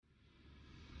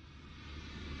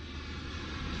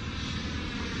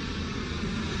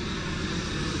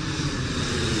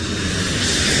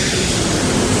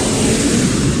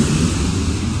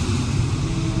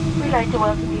like to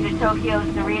welcome you to Tokyo's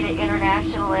Narita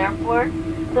International Airport.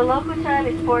 The local time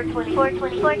is 4:20.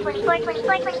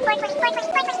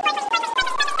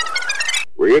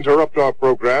 We interrupt our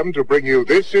program to bring you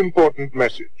this important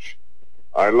message.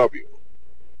 I love you.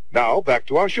 Now, back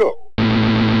to our show.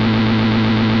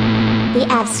 The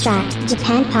Abstract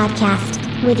Japan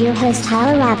Podcast with your host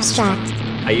Tyler Abstract.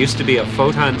 I used to be a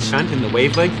photon shunt in the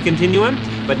wavelength continuum,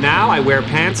 but now I wear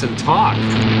pants and talk.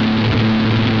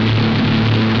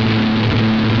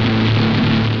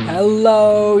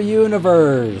 Hello,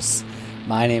 universe!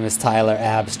 My name is Tyler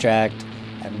Abstract,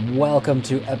 and welcome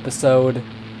to episode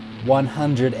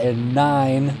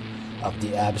 109 of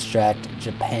the Abstract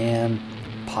Japan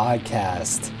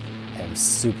Podcast. I'm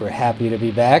super happy to be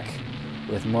back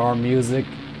with more music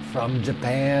from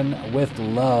Japan with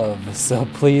love. So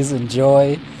please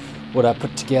enjoy what I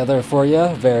put together for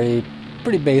you.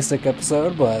 Pretty basic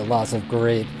episode, but lots of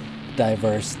great,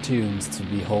 diverse tunes to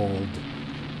behold.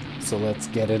 So let's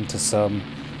get into some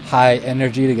high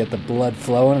energy to get the blood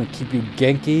flowing and keep you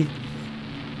Genki.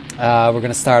 We're going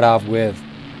to start off with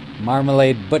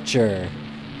Marmalade Butcher.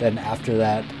 Then after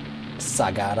that,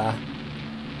 Sagara.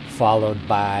 Followed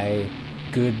by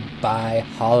Goodbye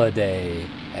Holiday.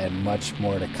 And much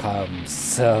more to come.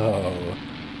 So,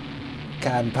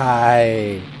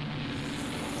 kanpai!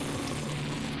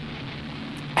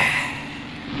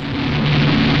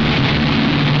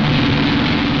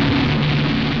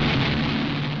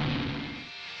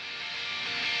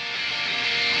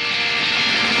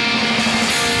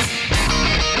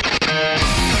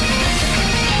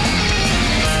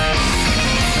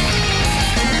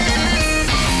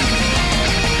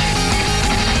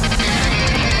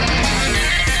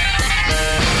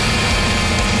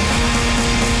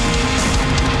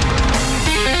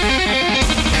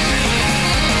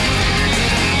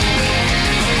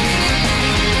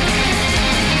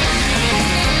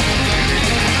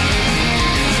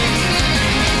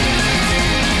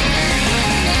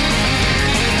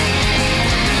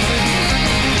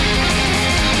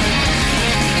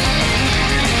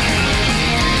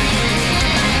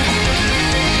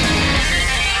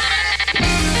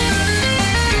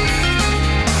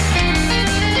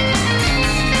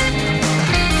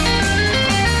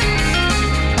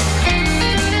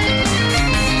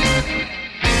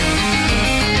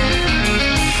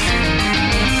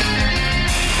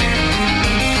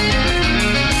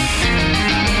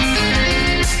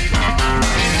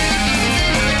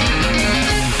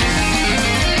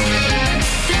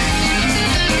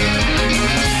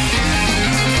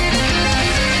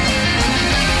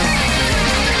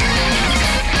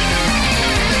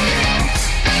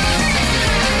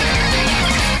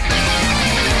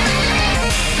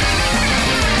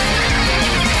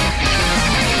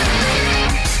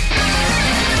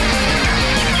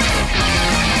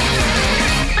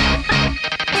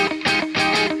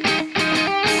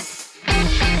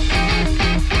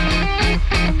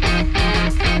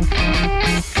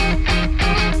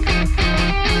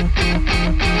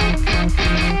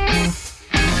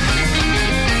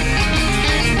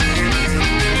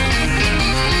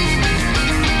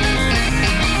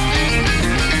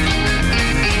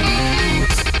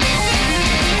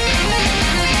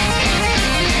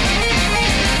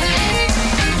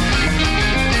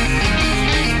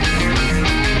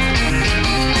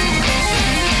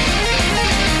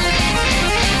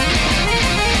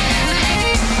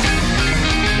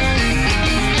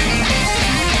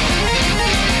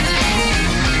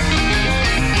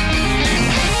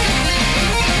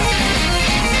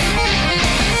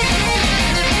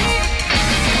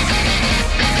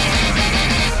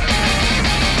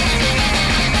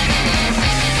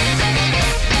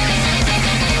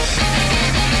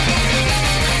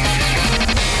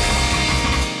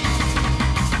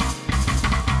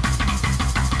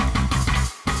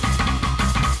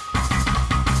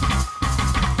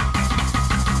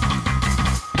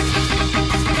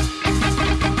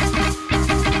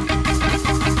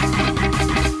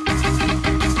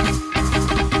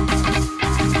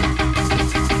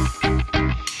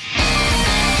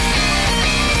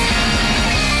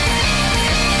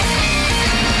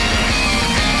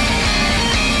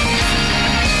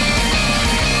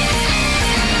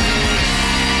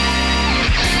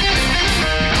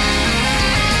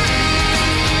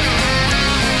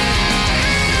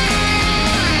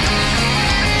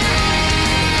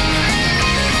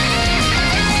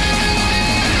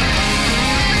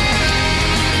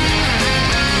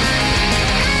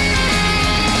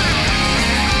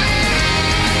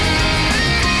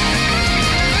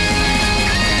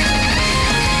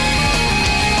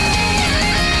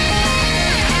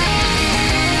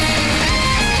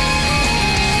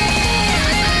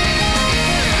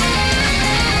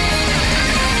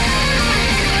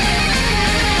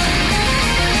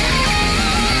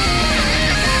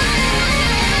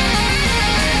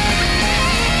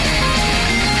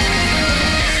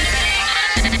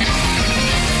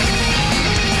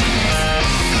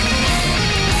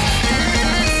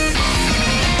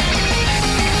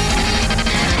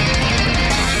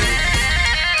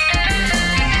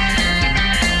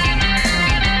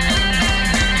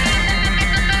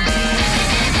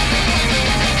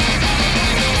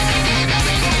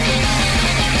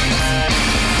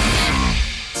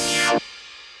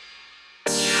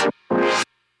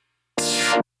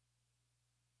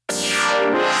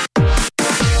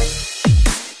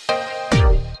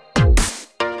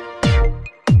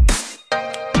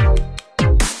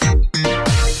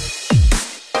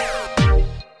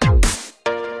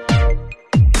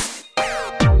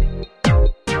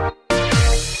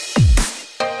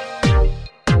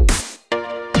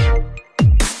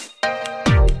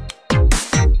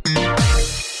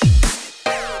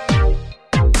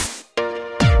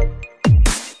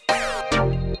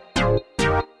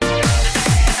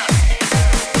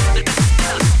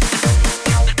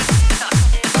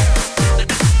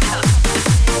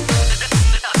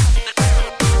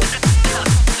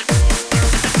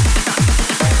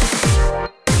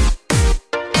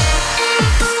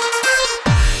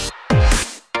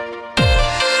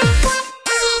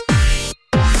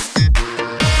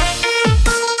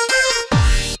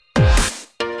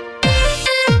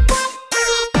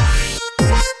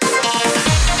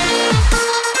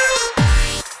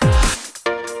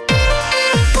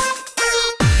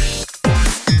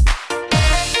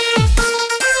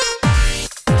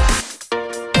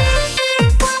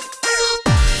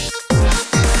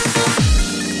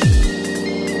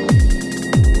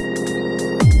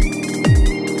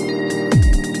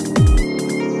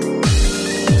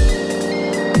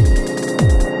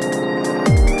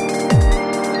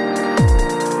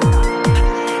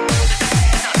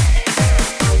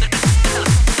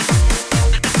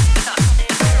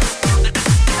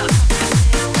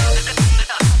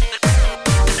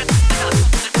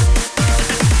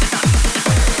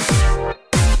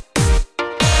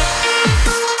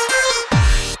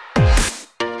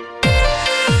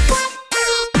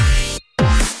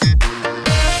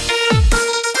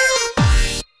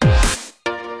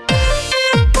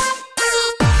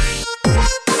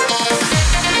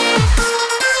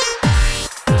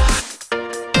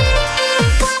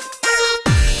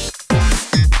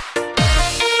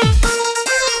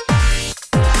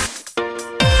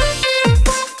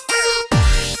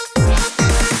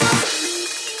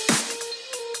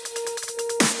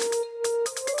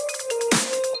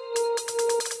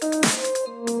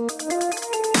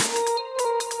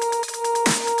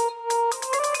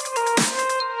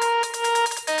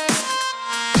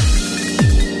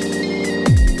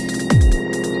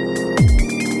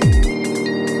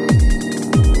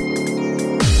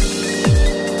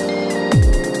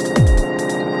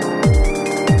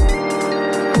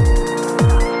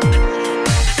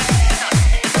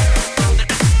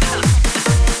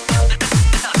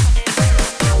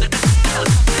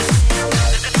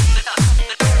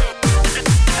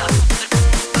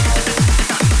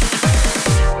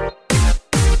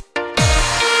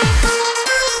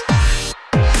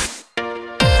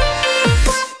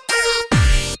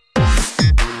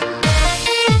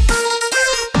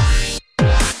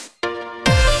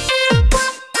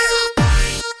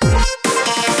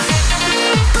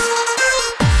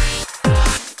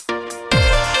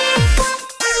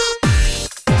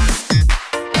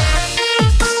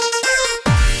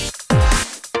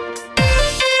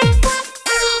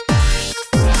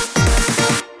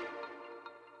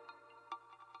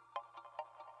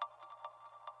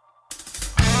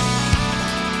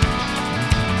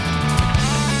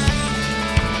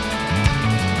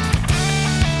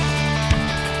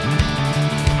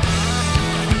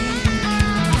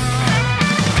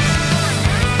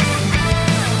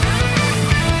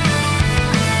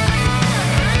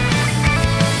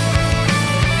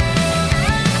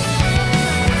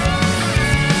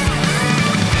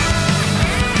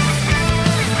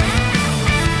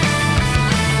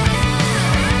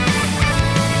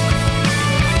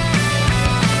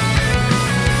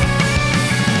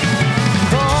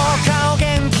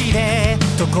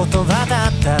 葉だ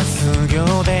った数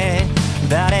行で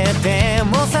誰で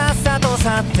もさっさと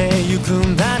去ってゆく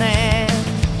んだね。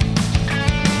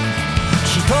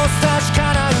一つ確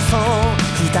かな嘘、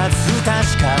二つ確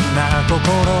かな心、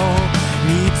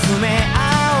見つめ合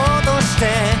おうとして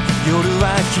夜は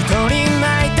一人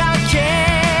泣いたっけ。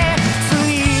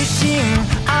追伸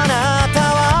あなた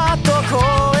はどこ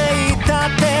へ行ったっ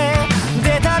て、で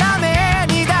たらめ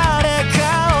に誰か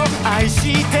を愛し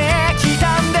てきた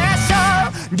んでしょ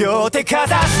う。両手か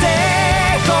ざして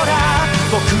ほら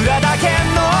僕らだけ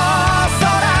の空、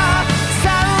サ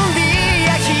ンディや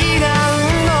避難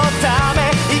のため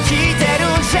生きてる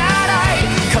んじゃない。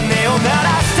鐘を鳴ら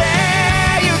して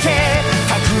ゆけ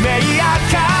革命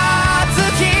暁、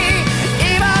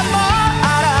今もあ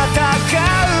なたが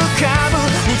浮かぶ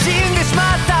滲んでしま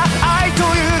った愛とい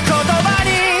う言葉に。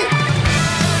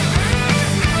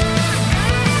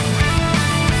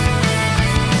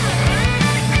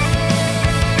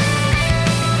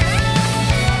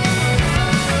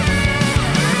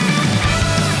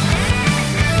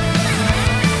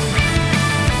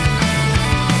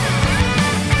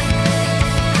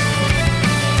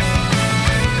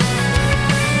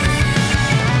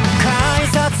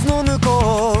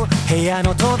部屋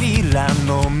の扉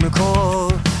の向こ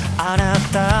う、あな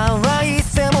たはい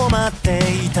つでも待って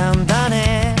いたんだ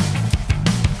ね。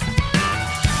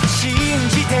信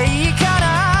じていいか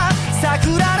な、桜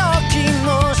の木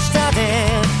の下で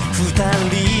二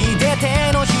人で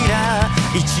手のひら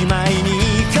一枚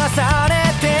に重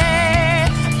ねて、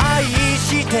愛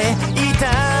してい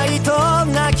たいと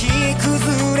泣き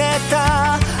崩れ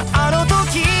たあの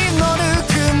時のぬ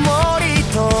くもり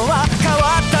とは変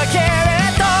わったけれ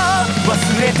ど、忘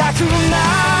れたくな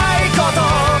いこと、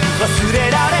忘れ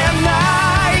られな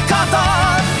いこと、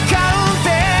完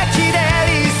璧で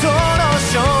理想の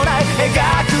将来描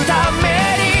くため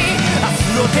に明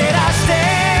日を照らして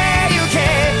ゆけ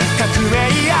革命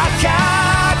暁、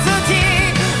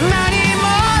何も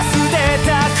捨てた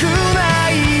くな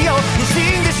いよ、滲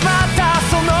んでしまった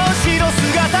その後ろ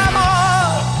姿も。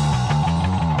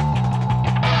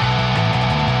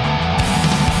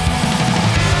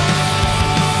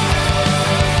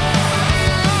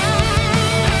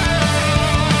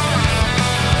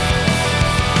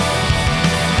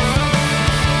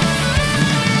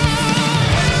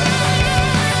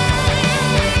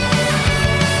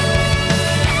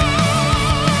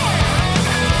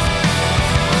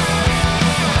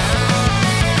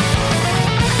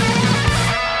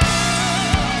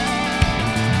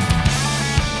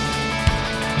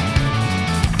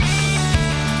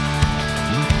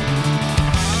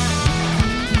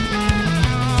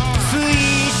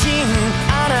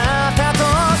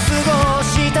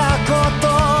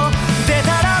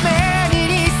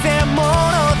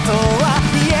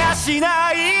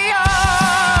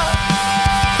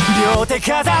両手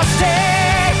かざして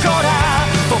ほら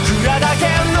僕らだけ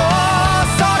の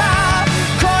空、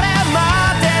これま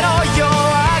での夜明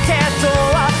けと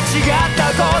は違った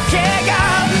光景が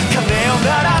鐘を鳴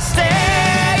らして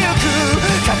ゆく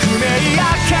革命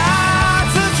暁、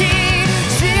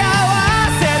幸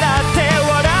せだって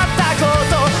笑ったこ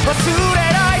と忘れ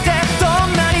ないで、どん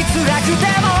なに辛くて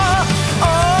も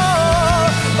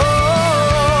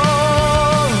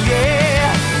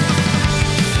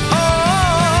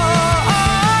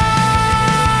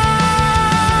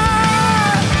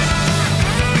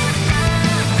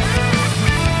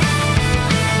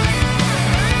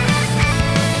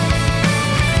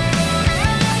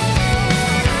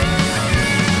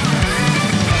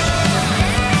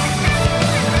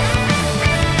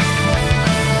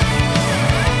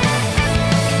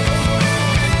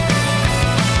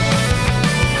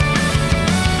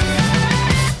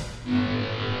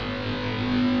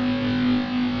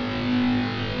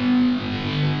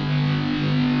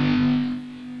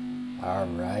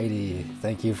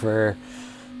Thank you for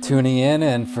tuning in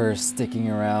and for sticking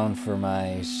around for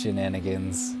my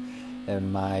shenanigans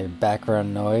and my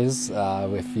background noise.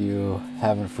 If you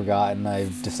haven't forgotten,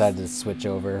 I've decided to switch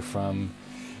over from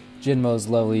Jinmo's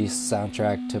lovely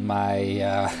soundtrack to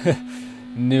my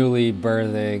newly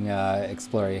birthing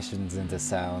explorations into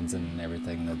sounds and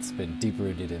everything that's been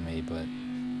deep-rooted in me, but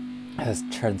has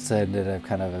transcended. I've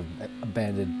kind of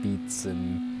abandoned beats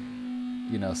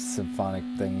and, you know, symphonic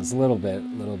things, a little bit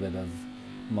of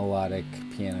melodic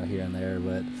piano here and there,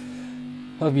 but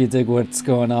hope you dig what's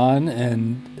going on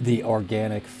and the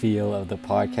organic feel of the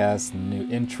podcast, new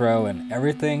intro and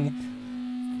everything.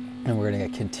 And we're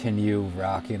going to continue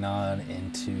rocking on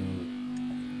into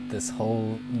this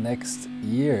whole next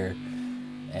year,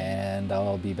 and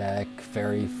I'll be back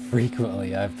very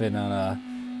frequently. I've been on a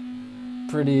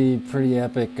pretty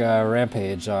epic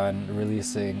rampage on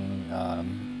releasing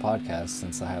podcasts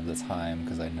since I have the time,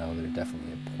 because I know there's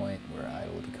definitely a point where I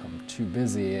will become too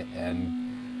busy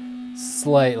and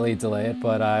slightly delay it,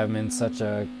 but I'm in such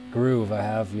a groove. I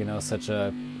have, such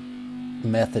a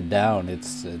method down. It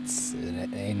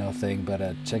ain't no thing but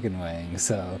a chicken wing.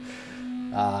 So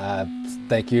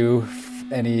thank you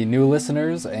any new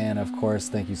listeners, and of course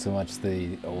thank you so much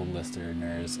the old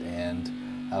listeners, and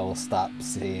I will stop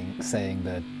saying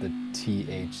the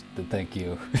TH, the thank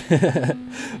you.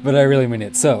 But I really mean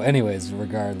it. So anyways,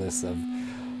 regardless of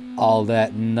all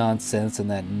that nonsense and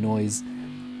that noise,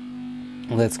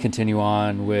 let's continue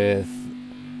on with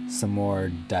some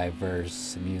more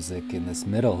diverse music in this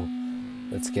middle.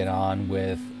 Let's get on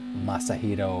with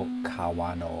Masahiro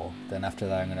Kawano. Then after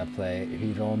that, I'm going to play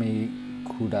Hiromi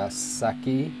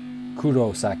Kurosaki.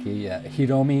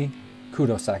 Hiromi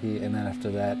Kurosaki. And then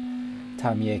after that,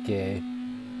 Tamieke.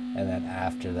 And then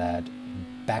after that,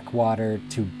 Backwater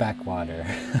to Backwater.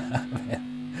 Man,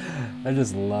 I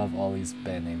just love all these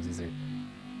band names. These are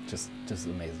just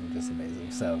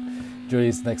amazing. So enjoy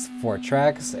these next 4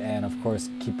 tracks, and of course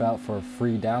keep out for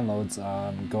free downloads.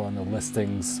 Go on the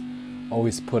listings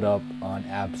always put up on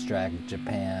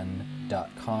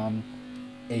abstractjapan.com,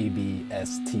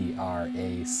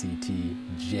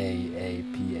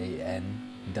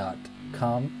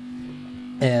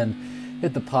 abstractjapan.com, and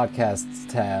hit the podcasts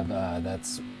tab.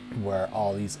 That's where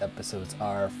all these episodes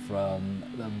are from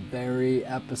the very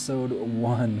episode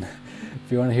 1.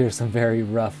 If you want to hear some very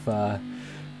rough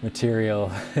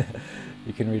material,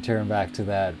 you can return back to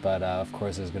that. But of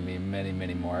course, there's going to be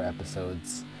many more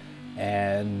episodes,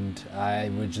 and I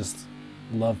would just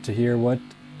love to hear what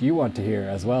you want to hear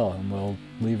as well, and we'll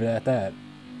leave it at that.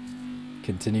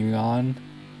 Continuing on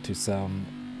to some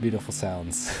beautiful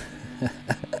sounds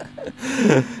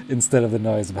instead of the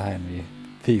noise behind me.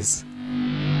 Peace.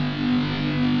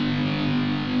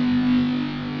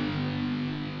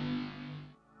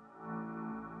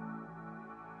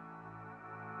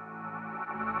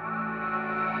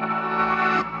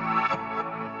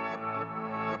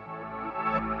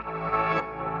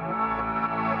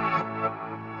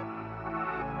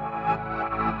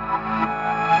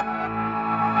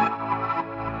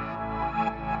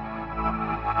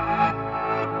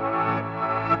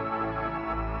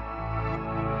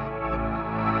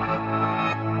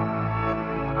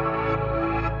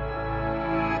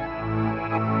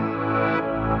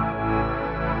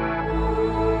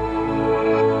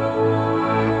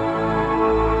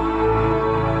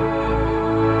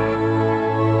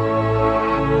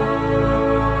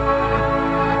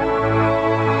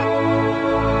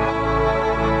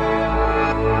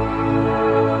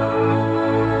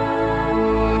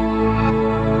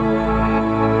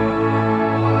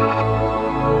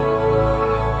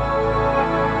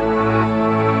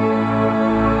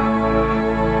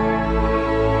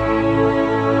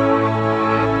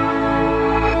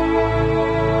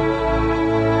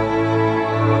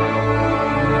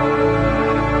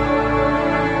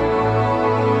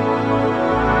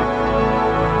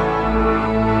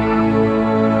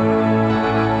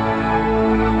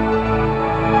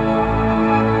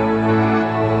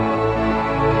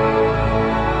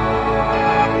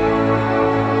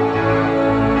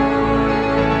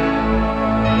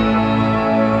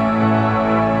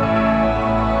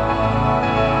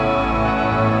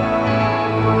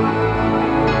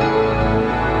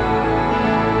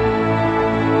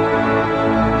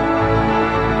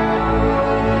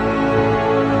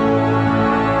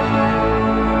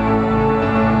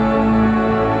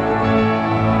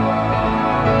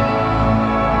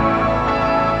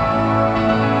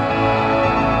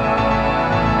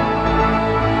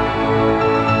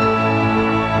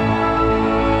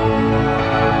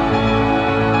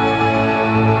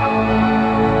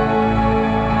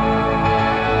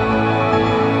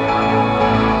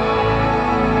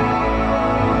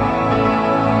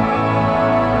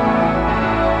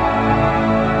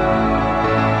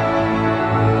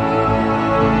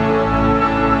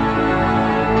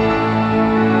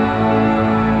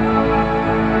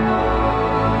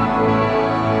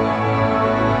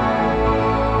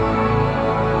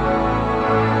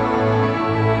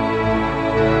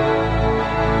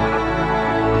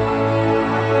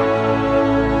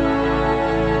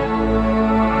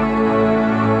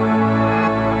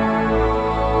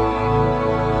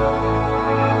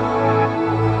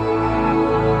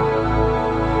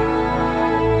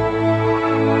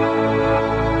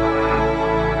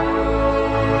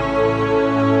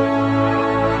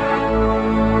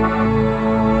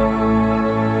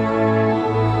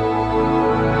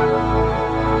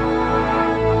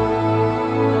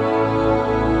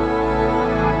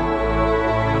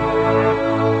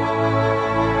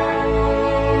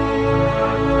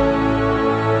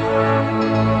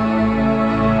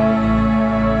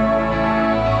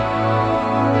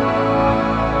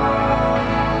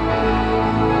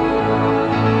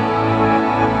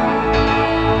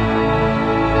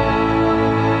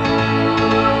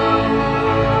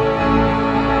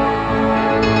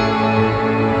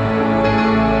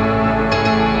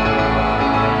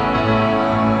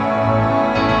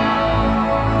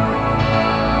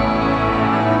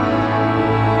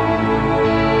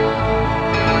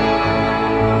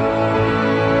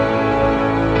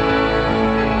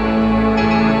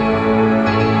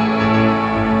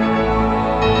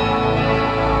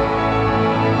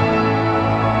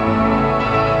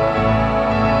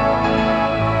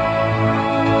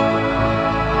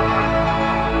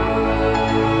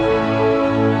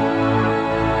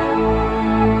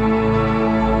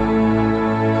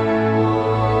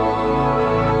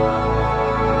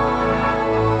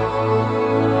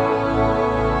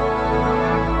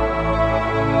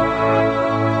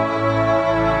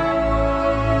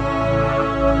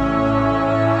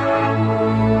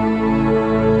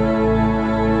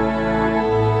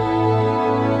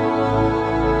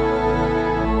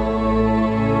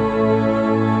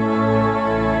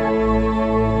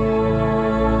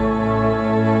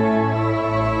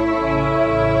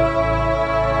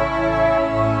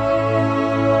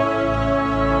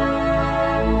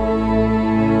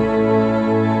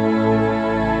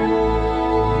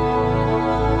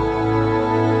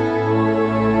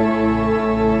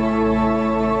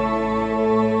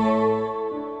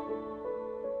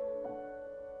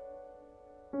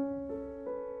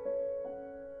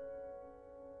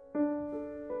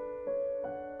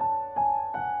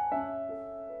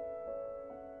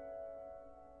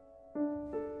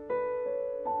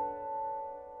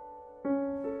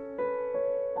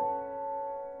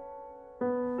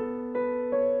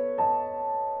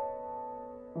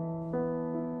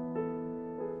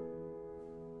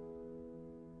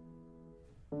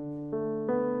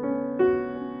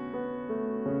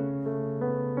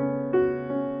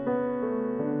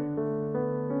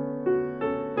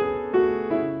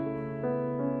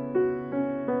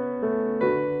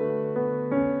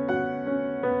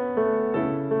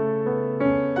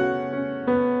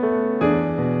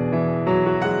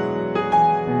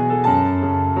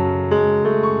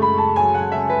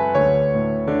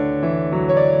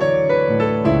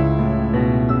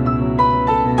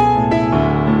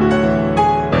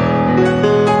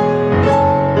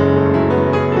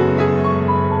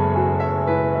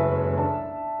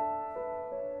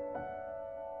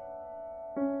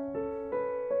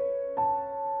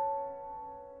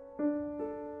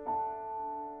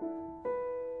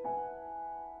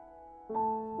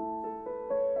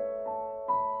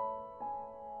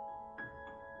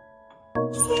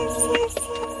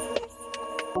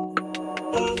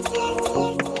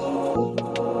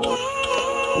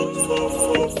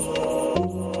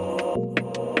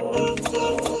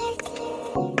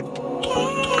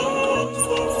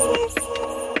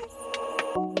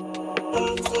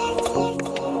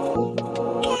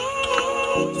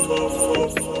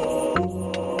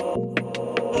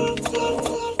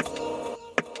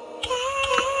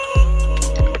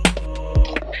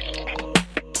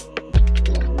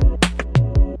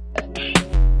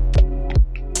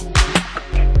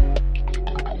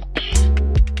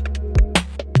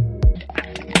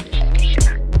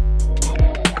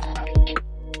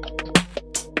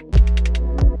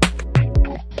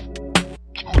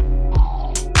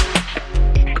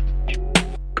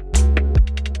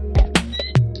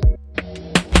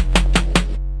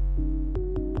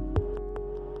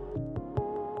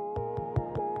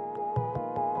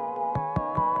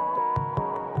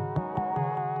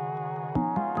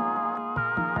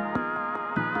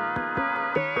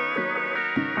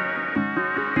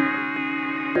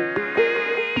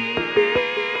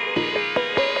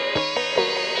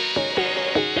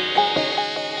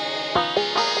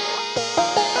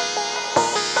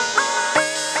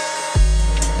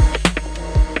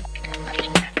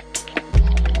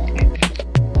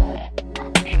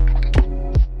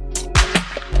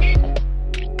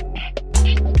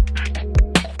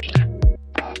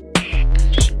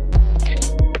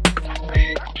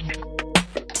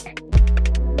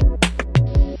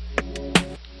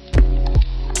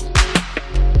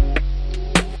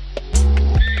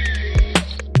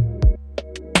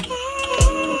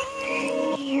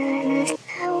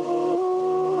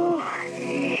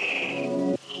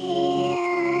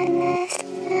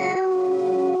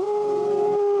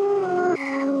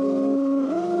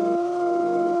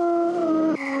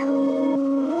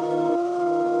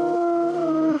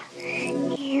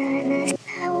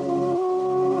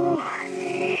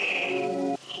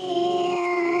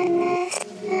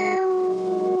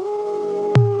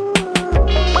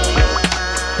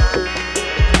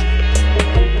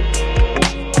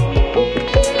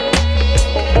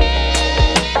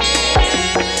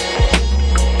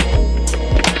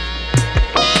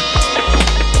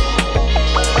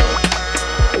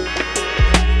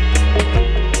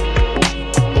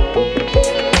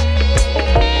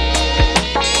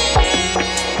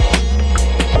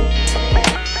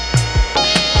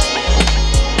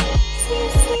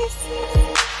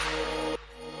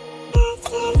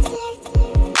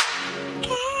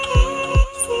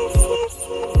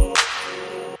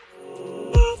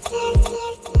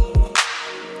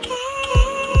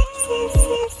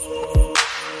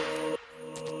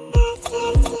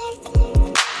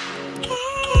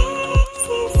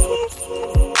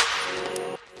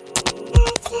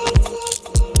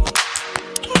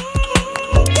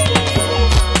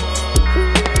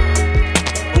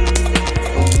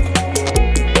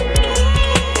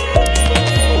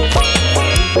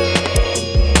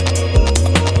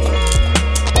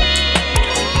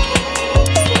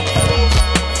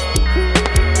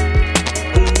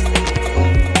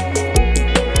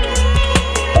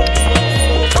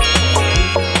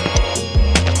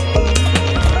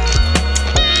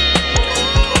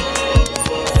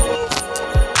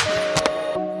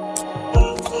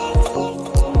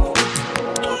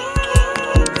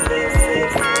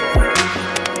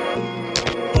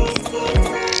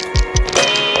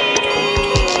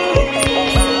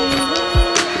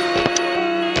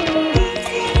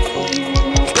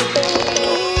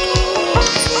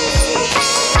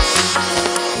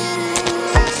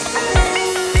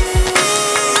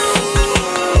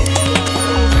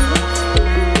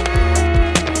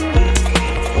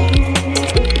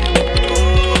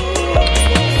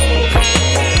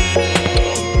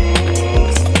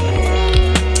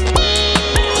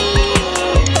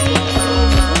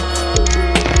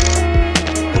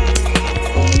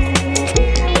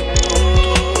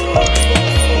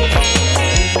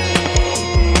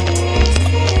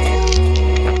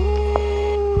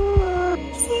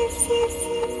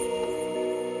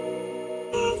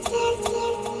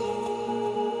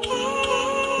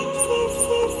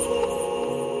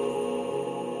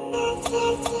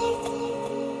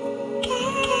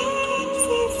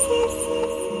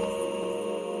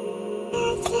 I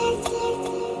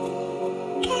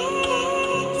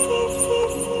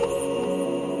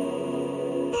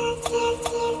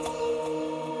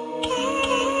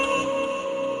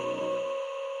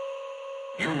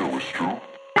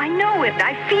know it.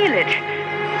 I feel it.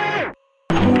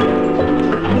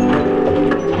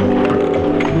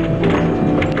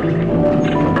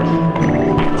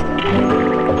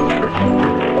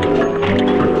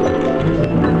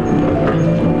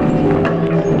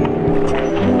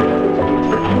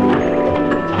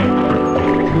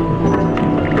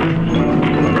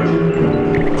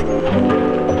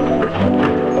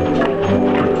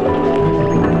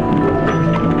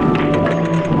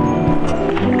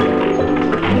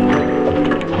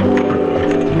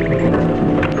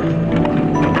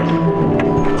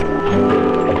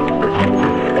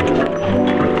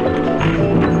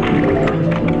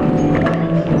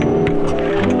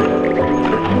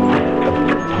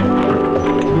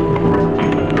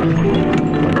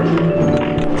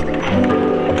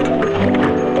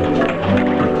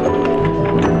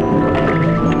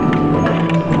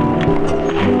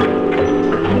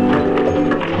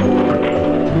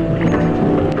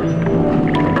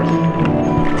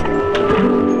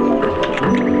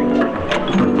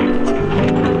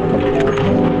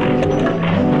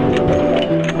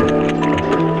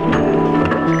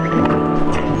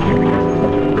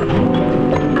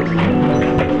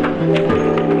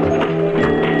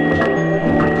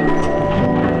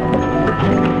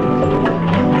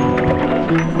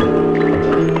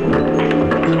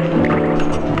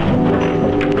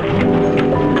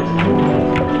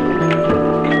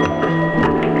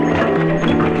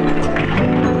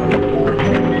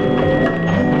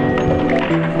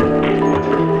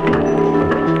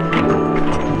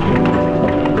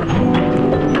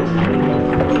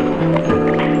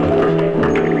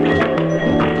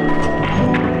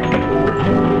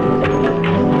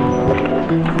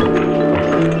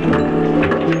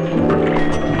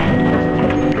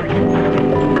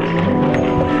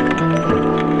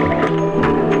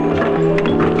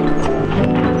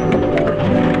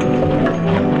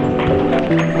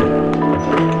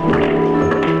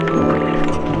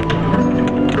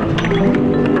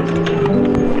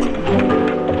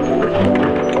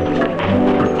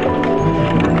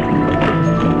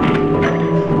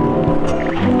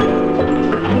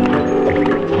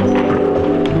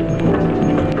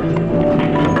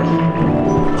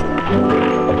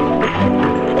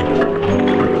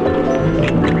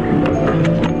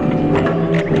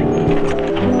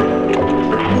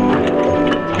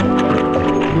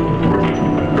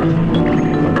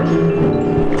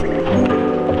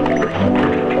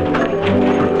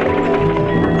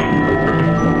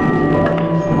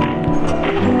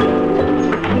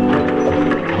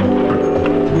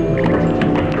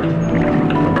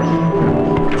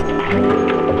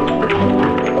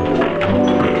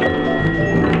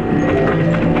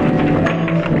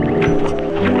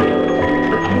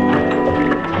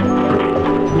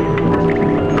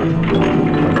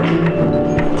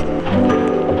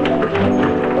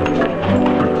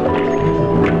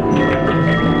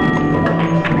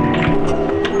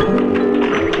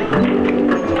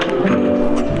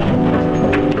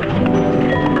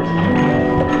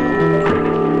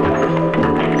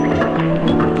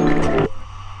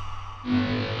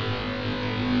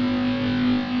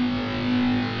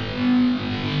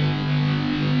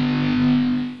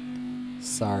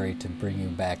 Sorry to bring you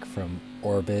back from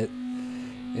orbit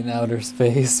in outer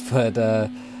space, but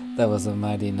that was a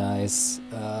mighty nice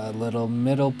little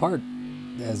middle part,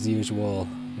 as usual,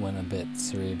 when a bit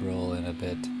cerebral and a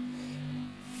bit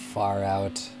far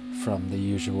out from the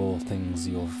usual things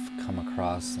you'll come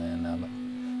across, and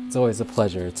it's always a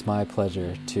pleasure. It's my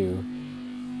pleasure to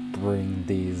bring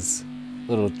these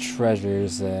little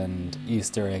treasures and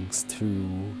Easter eggs to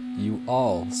you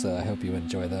all, so I hope you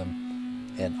enjoy them.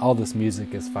 And all this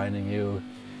music is finding you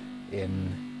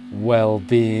in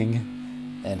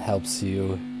well-being and helps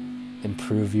you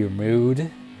improve your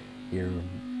mood, your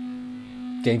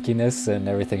gankiness, and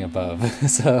everything above.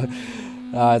 So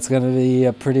it's going to be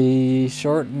a pretty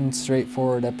short and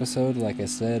straightforward episode, like I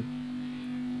said.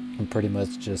 I'm pretty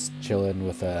much just chilling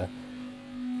with a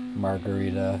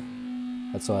margarita.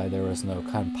 That's why there was no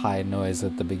kanpai noise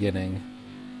at the beginning.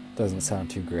 Doesn't sound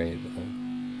too great, but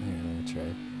here, let me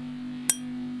try.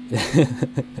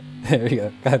 There we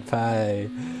go, kanpai.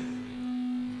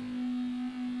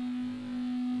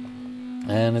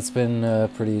 And it's been a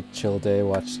pretty chill day.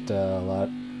 Watched a lot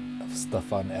of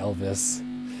stuff on Elvis.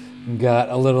 Got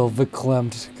a little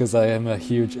verklempt because I am a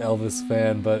huge Elvis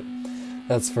fan, but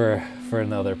that's for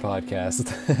another podcast.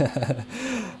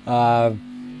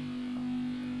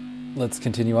 let's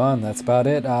continue on. That's about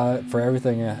it. For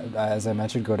everything, as I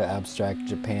mentioned, go to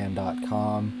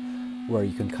abstractjapan.com, where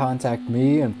you can contact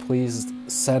me, and please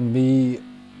send me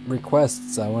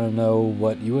requests. I want to know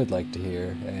what you would like to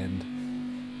hear,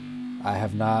 and I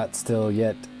have not still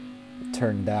yet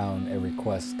turned down a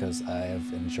request because I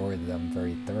have enjoyed them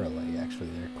very thoroughly. Actually,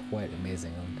 they're quite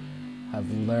amazing. I've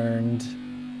learned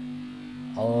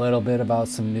a little bit about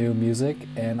some new music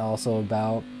and also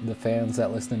about the fans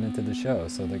that listen into the show.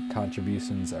 So the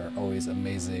contributions are always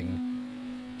amazing.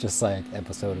 Just like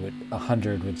episode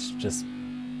 100, which just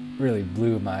really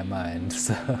blew my mind.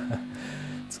 So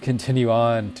let's continue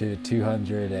on to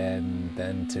 200 and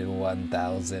then to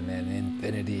 1000 and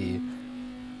infinity.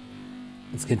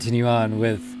 Let's continue on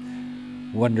with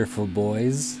Wonderful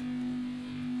Boys.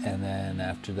 And then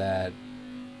after that,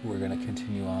 we're going to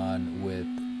continue on with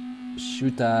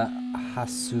Shuta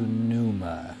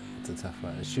Hasunuma. It's a tough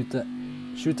one. Shuta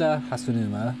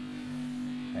Hasunuma.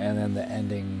 And then the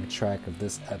ending track of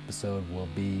this episode will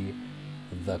be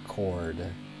The Chord.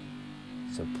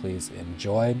 So please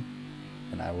enjoy.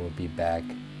 And I will be back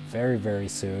very, very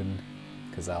soon,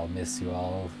 because I'll miss you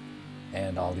all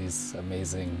and all these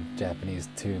amazing Japanese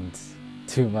tunes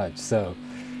too much. So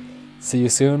see you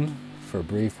soon for a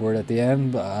brief word at the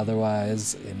end, but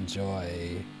otherwise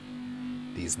enjoy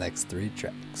these next 3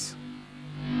 tracks.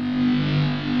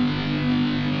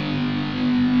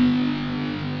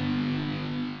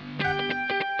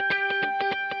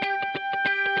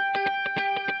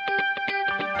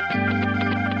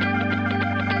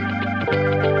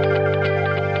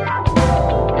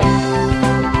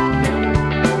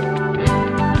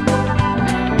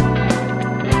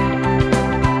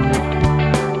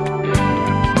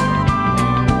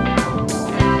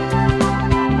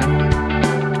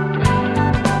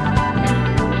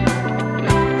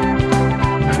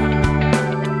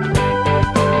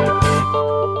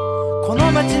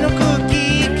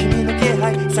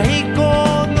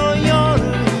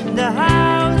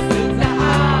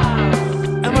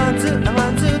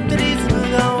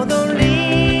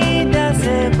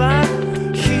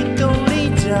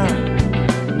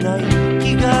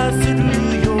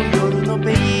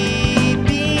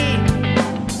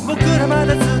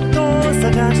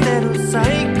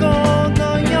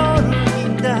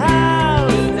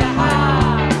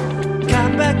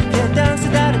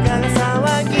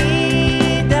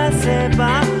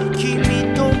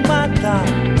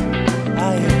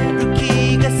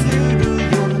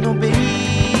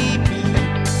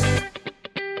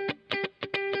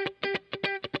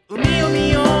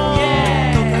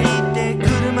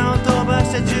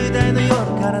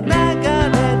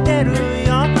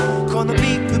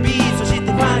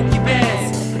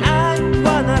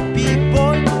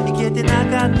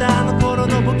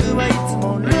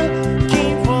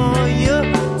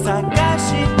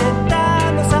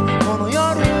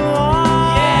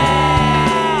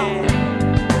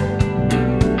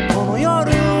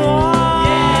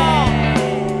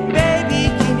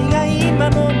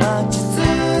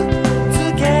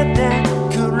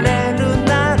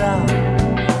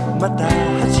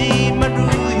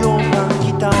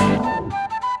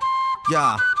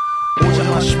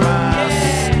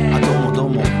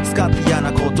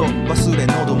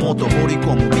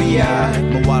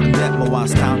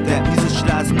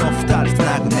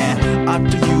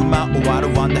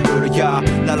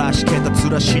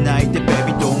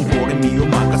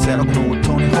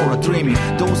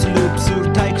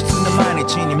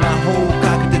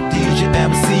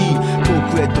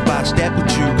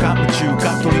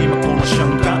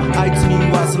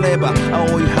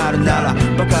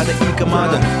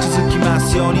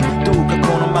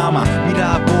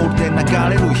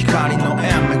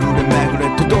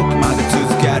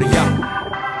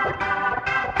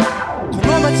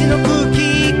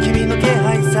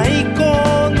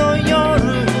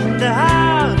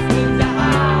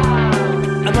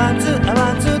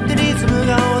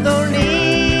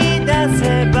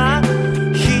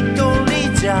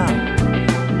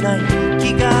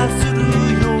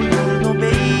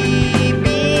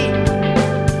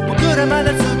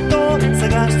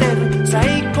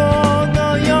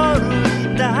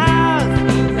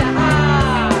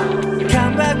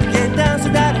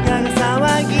 誰かが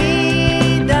騒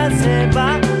ぎ出せ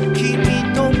ば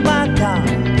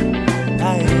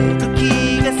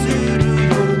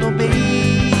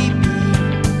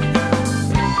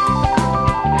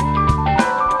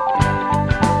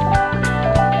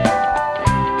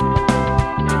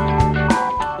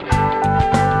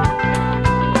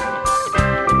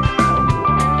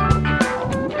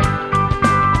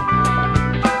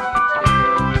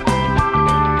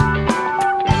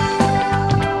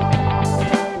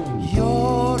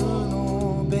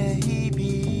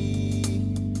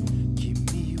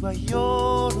は夜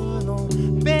の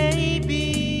ベイビ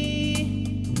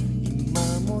ー今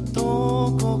も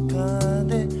どこか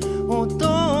で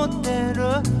踊って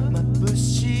る眩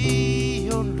しい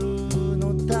夜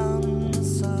のダン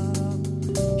サー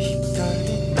光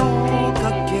と影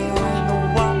の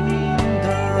ワンダ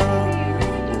ー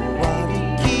終わり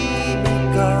君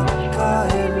が帰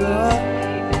る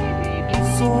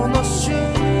その瞬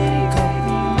間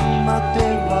まで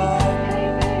は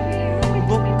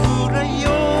僕ら夜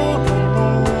の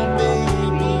ベ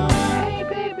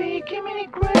イビー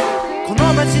この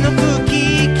街の空気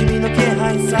君の気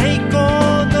配最高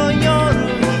の夜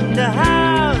In the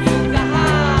house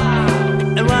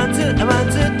I want to I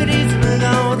want to ってリズムが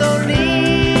踊り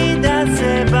出せ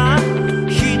ば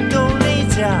一人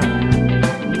じゃ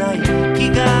ない気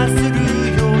がする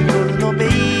よ夜のベイ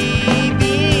ビ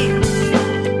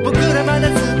ー僕らまだ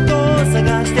ずっと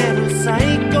探してる最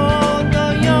高の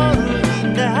夜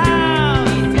In the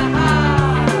house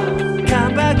カ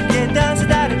バクでダンス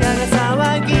誰かが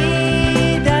騒ぎ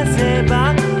出せ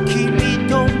ば君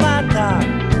とまた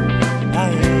会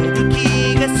える気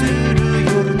がする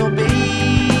夜のベイビ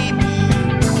ー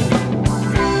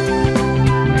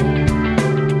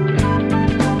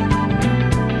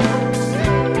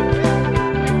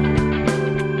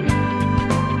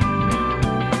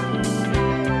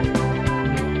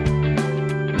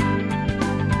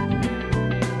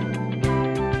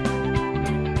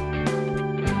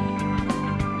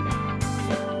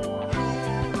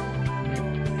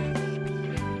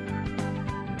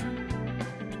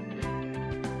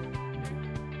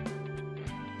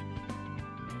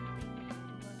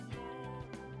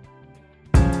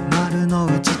丸の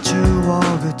内中央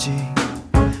口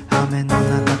雨の中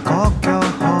国境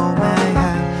方面へ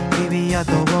日比谷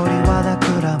通り和田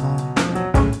倉門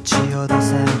千代田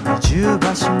線十橋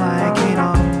前駅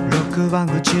の6番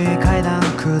口階段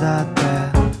下って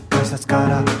改札か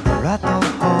らプラット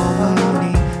ホーム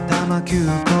に多摩急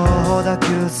行小田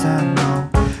急線の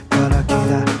ガラキ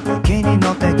だ雪に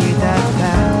乗ってきてて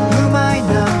うまい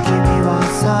な君は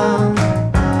さ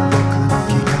僕の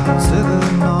気がすぐ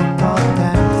乗っ取って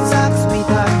サックスみ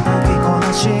たい吹きこな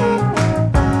し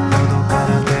喉から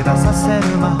手出させ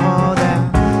る魔法で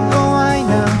怖い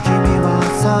な君は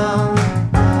さ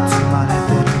積まれ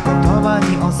てる言葉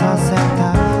に押させ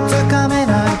たつかめ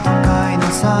ない都会の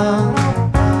さ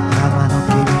生の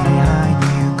君に会い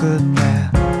に行くって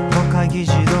都会議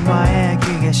事堂前駅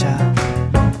下車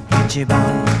一番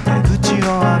出口を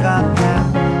上がって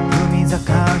海坂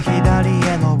左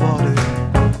へ登る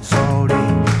総理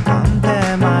官邸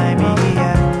前右へ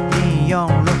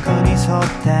246に沿っ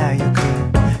て行く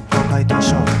都会図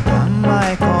書館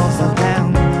前交差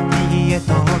点右へ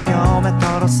東京メ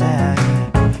トロ線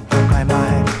都会前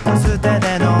バス停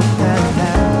で乗ってって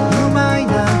うまい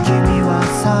な君は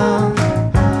さ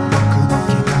僕の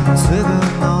気がすぐ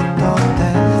乗っ取って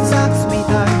サックスみ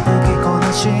たい吹きこな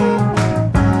し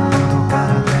喉か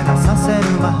ら手出させる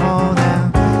魔法で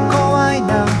怖い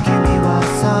な君は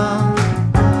さ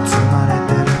積まれ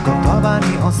てる言葉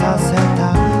に押させ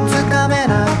たつかめ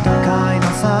ない都会の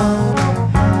さ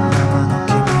生の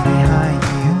君に会いに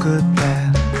行くって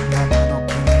生の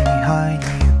君に会いに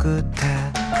行くって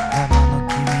生の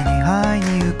君に会いに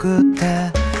行くって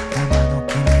生の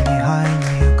君に会いに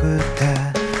行くって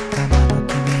生の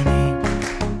君に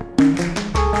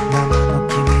生の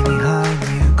君に会い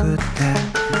に行くって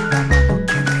生の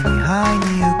君に会いに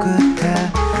行くって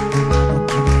生の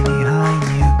君に会い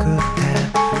に行くって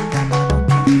生の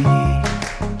君に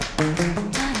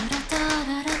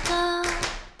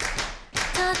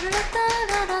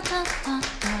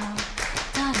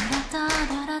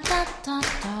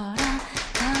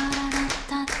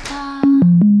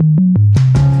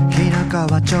平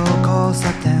川町交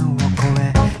差点を越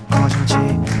え工場地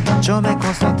4丁目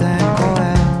交差点越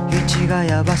え市ヶ谷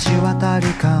橋渡り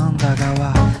神田川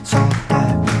沿って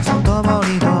外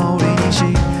堀通り西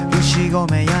牛込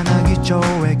柳町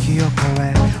駅を越え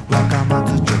若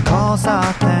松町交差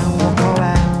点を越え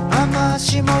雨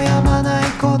足も止まない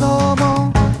鼓動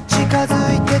も近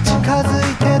づいて近づ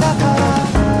いてだから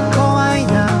怖い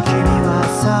な君は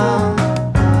さ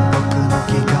僕の気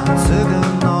がすぐ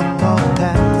乗っ取って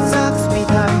サックスみ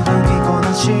たい吹きこな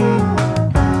し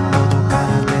喉から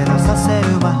手出させる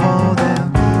魔法で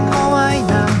怖い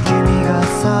な君が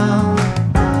さ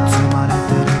積まれ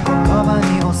てる言葉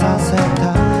に押させ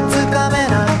たつかめ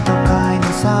ない都会の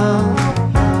さ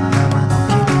生の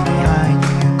君に会いに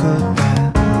行く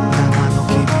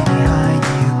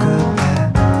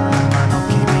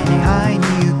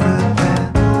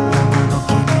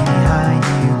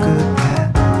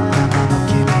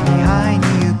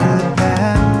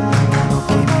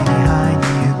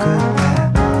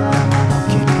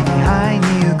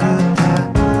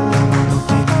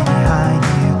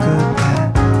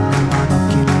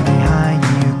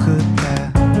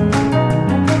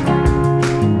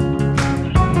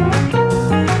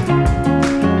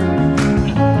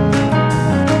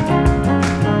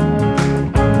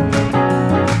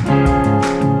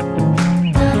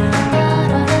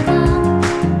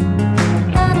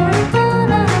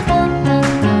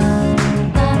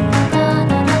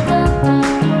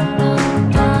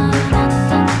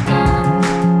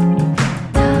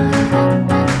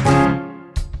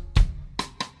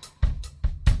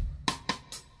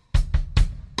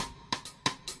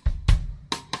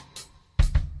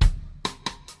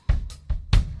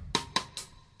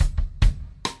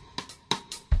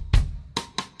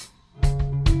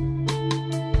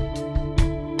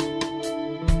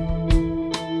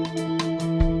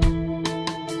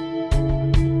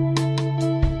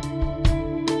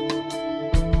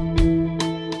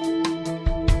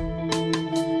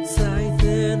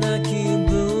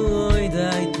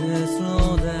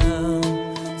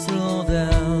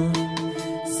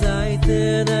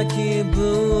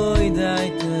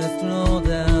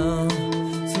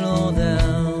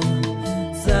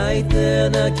低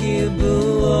な気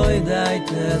分を抱い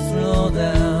て Slow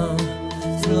down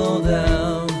Slow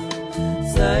down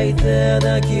最低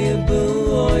な気分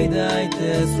を抱いて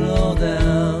Slow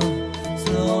down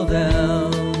Slow down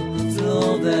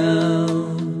Slow down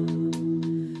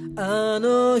あ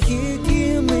の日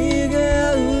君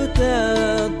が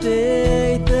歌っ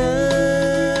ていた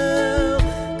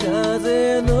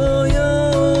風の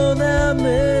ような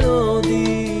メロデ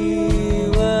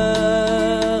ィー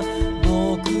は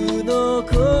僕の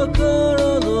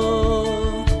心の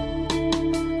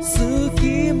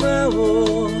隙間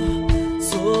を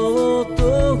そっ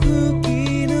と吹き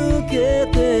抜け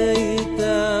てい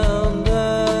た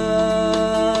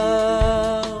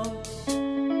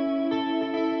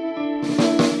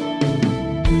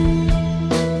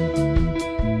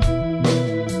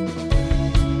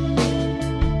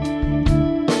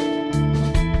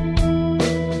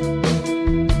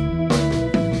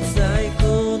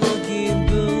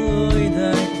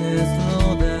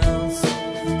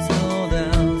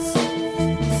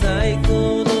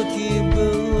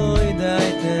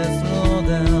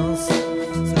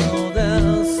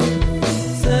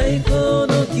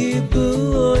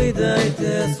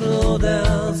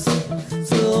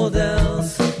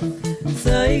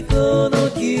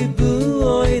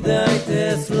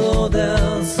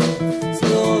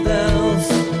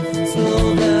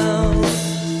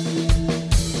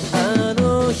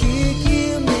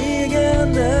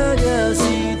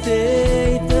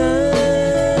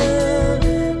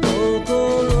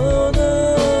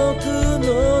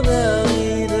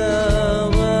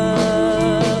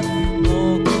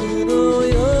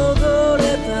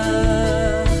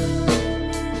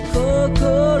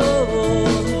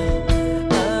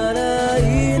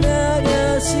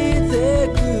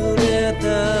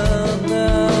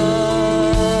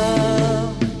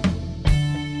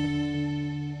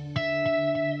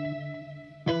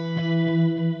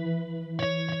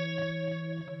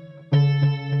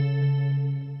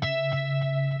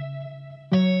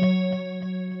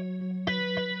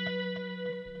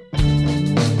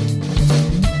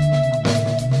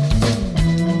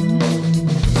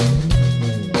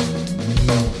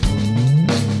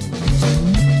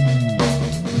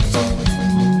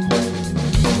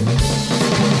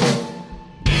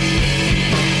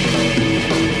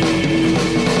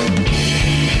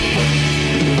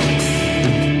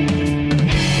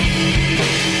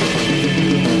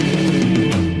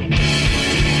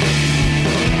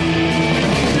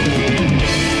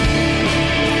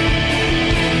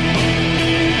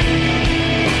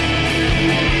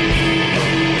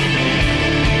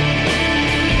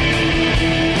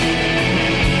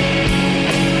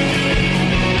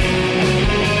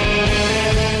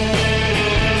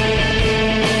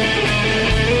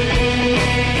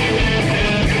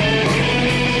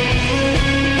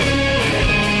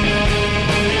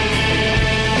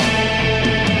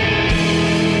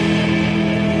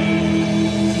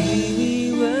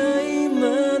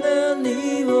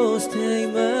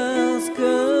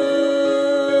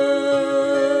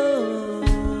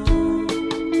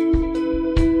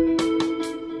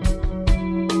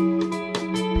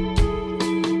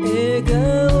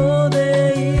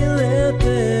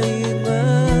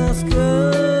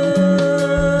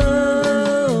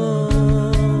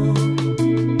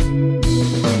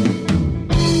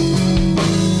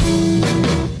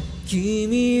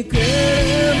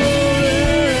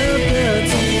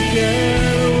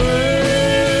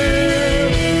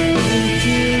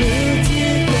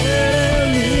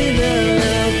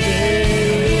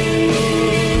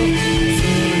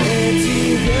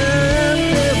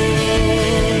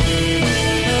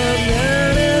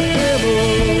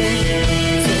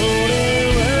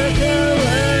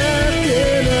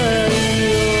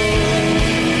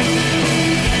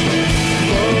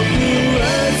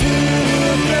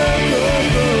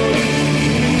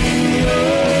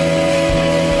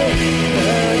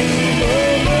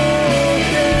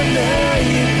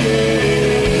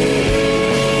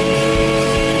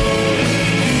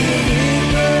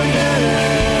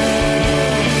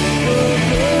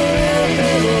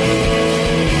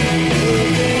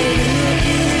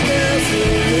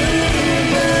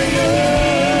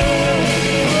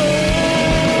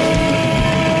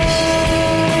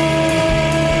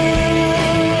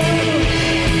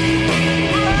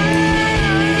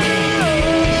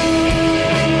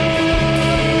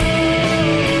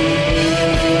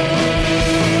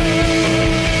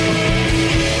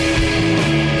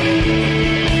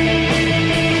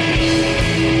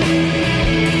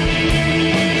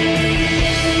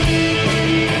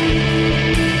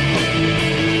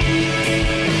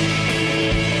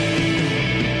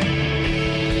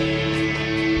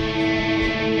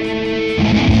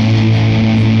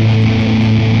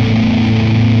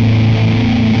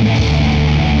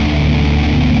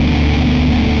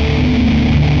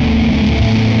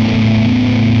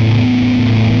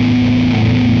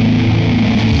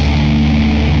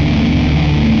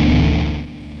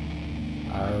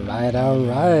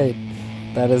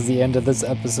that is the end of this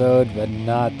episode, but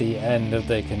not the end of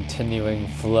the continuing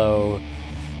flow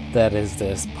that is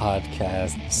this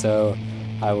podcast. So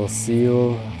I will see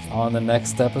you on the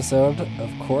next episode,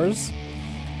 of course.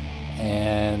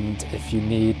 And if you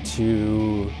need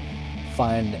to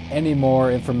find any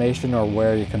more information or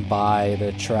where you can buy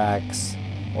the tracks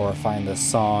or find the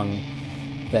song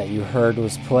that you heard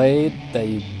was played,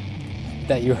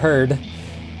 that you heard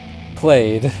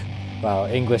played, wow,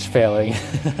 English failing,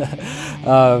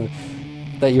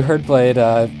 that you heard played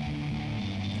on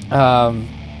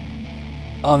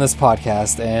this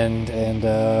podcast, and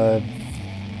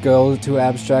go to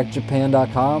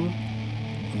abstractjapan.com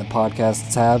in the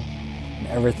podcast tab, and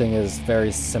everything is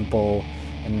very simple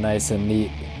and nice and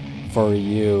neat for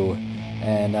you.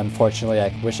 And unfortunately,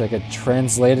 I wish I could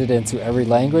translate it into every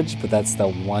language, but that's the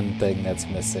one thing that's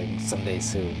missing. Someday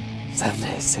soon.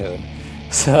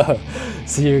 So,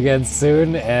 see you again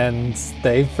soon, and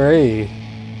stay free.